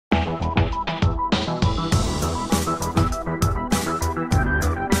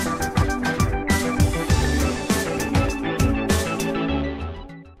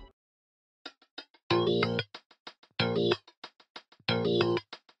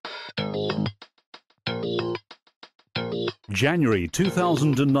January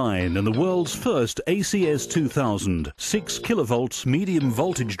 2009 and the world's first ACS 2000 6 kilovolts medium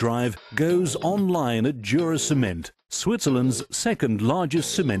voltage drive goes online at Jura Cement, Switzerland's second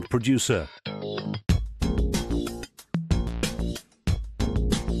largest cement producer.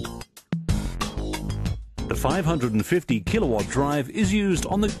 The 550 kilowatt drive is used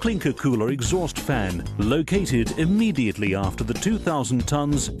on the clinker cooler exhaust fan, located immediately after the 2,000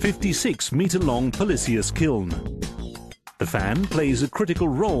 tons, 56 meter long Policius kiln. The fan plays a critical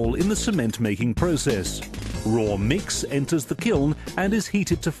role in the cement making process. Raw mix enters the kiln and is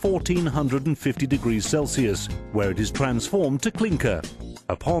heated to 1450 degrees Celsius, where it is transformed to clinker.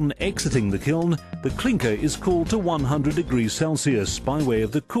 Upon exiting the kiln, the clinker is cooled to 100 degrees Celsius by way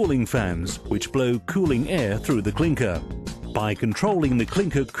of the cooling fans, which blow cooling air through the clinker. By controlling the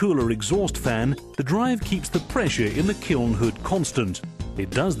clinker cooler exhaust fan, the drive keeps the pressure in the kiln hood constant.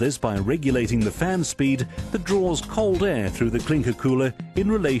 It does this by regulating the fan speed that draws cold air through the clinker cooler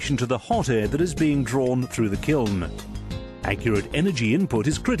in relation to the hot air that is being drawn through the kiln. Accurate energy input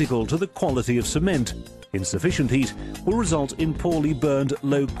is critical to the quality of cement. Insufficient heat will result in poorly burned,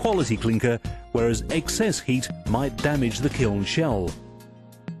 low-quality clinker, whereas excess heat might damage the kiln shell.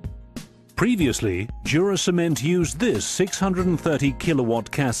 Previously, Jura Cement used this 630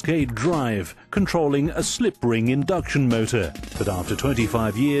 kilowatt cascade drive, controlling a slip ring induction motor. But after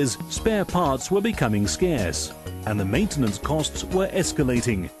 25 years, spare parts were becoming scarce, and the maintenance costs were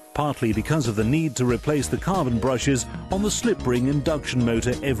escalating, partly because of the need to replace the carbon brushes on the slip ring induction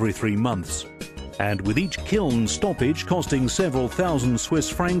motor every 3 months. And with each kiln stoppage costing several thousand Swiss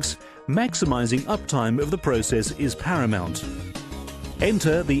francs, maximizing uptime of the process is paramount.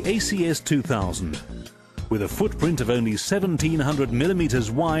 Enter the ACS 2000. With a footprint of only 1700 millimeters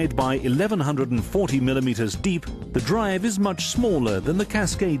wide by 1140 millimeters deep, the drive is much smaller than the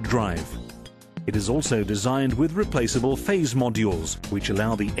Cascade drive. It is also designed with replaceable phase modules, which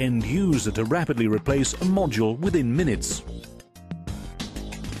allow the end user to rapidly replace a module within minutes.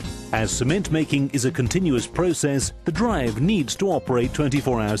 As cement making is a continuous process, the drive needs to operate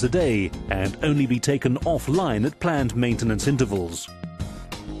 24 hours a day and only be taken offline at planned maintenance intervals.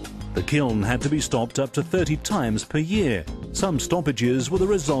 The kiln had to be stopped up to 30 times per year. Some stoppages were the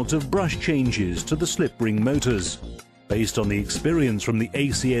result of brush changes to the slip ring motors. Based on the experience from the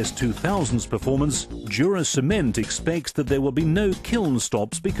ACS 2000's performance, Jura Cement expects that there will be no kiln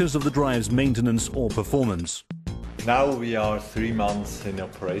stops because of the drive's maintenance or performance. Now we are 3 months in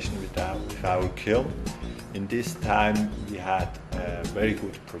operation with our kiln. In this time we had very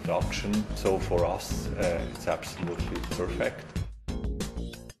good production, so for us it's absolutely perfect.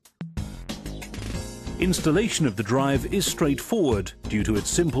 Installation of the drive is straightforward due to its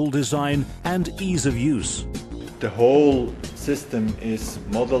simple design and ease of use. The whole system is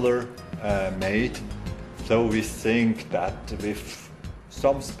modular made, so we think that with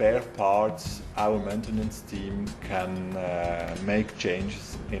some spare parts our maintenance team can make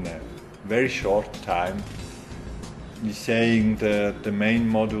changes in a very short time. We're saying the main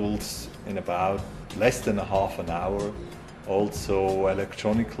modules in about less than a half an hour. Also,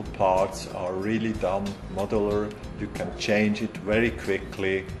 electronical parts are really done modular. You can change it very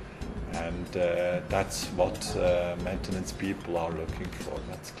quickly, and that's what maintenance people are looking for,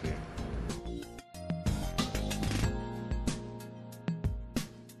 that's clear.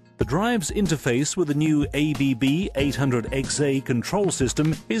 The drive's interface with the new ABB 800XA control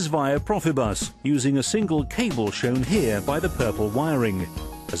system is via Profibus, using a single cable shown here by the purple wiring,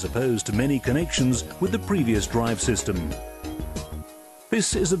 as opposed to many connections with the previous drive system.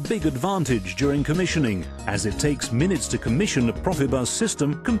 This is a big advantage during commissioning, as it takes minutes to commission a Profibus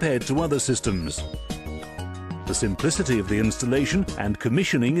system compared to other systems. The simplicity of the installation and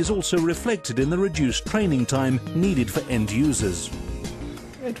commissioning is also reflected in the reduced training time needed for end users.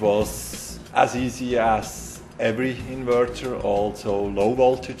 It was as easy as every inverter, also low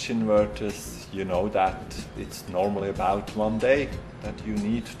voltage inverters. You know that it's normally about 1 day that you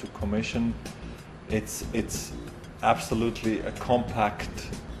need to commission. It's absolutely a compact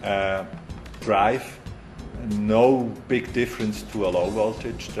drive, no big difference to a low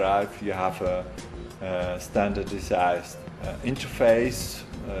voltage drive. You have a standardized interface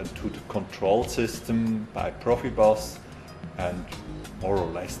to the control system by Profibus, and more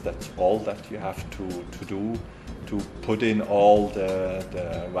or less that's all that you have to do to put in all the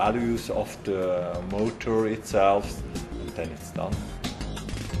values of the motor itself, and then it's done.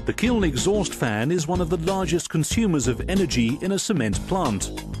 The kiln exhaust fan is one of the largest consumers of energy in a cement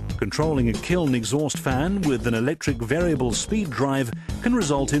plant. Controlling a kiln exhaust fan with an electric variable speed drive can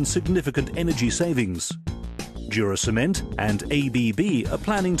result in significant energy savings. Jura Cement and ABB are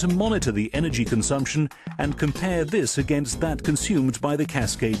planning to monitor the energy consumption and compare this against that consumed by the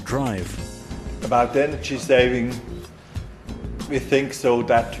Cascade drive. About energy saving, we think so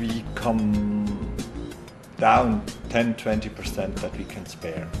that we come down 10-20% that we can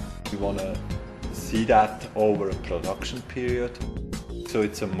spare. We want to see that over a production period. So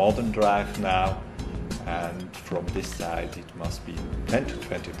it's a modern drive now, and from this side it must be 10 to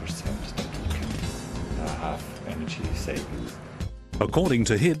 20% that we can have energy savings. According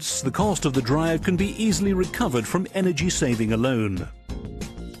to HITS, the cost of the drive can be easily recovered from energy saving alone.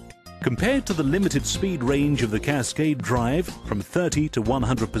 Compared to the limited speed range of the Cascade drive from 30 to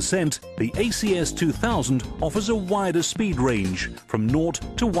 100%, the ACS 2000 offers a wider speed range from 0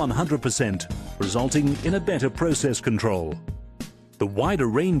 to 100%, resulting in a better process control. The wider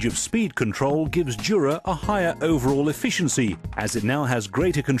range of speed control gives Jura a higher overall efficiency, as it now has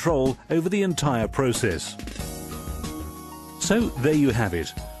greater control over the entire process. So there you have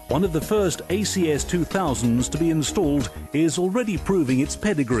it. One of the first ACS 2000s to be installed is already proving its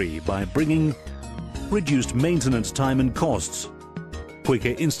pedigree by bringing reduced maintenance time and costs, quicker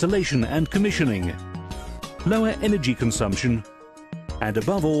installation and commissioning, lower energy consumption, and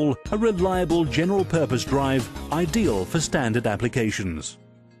above all, a reliable general-purpose drive ideal for standard applications.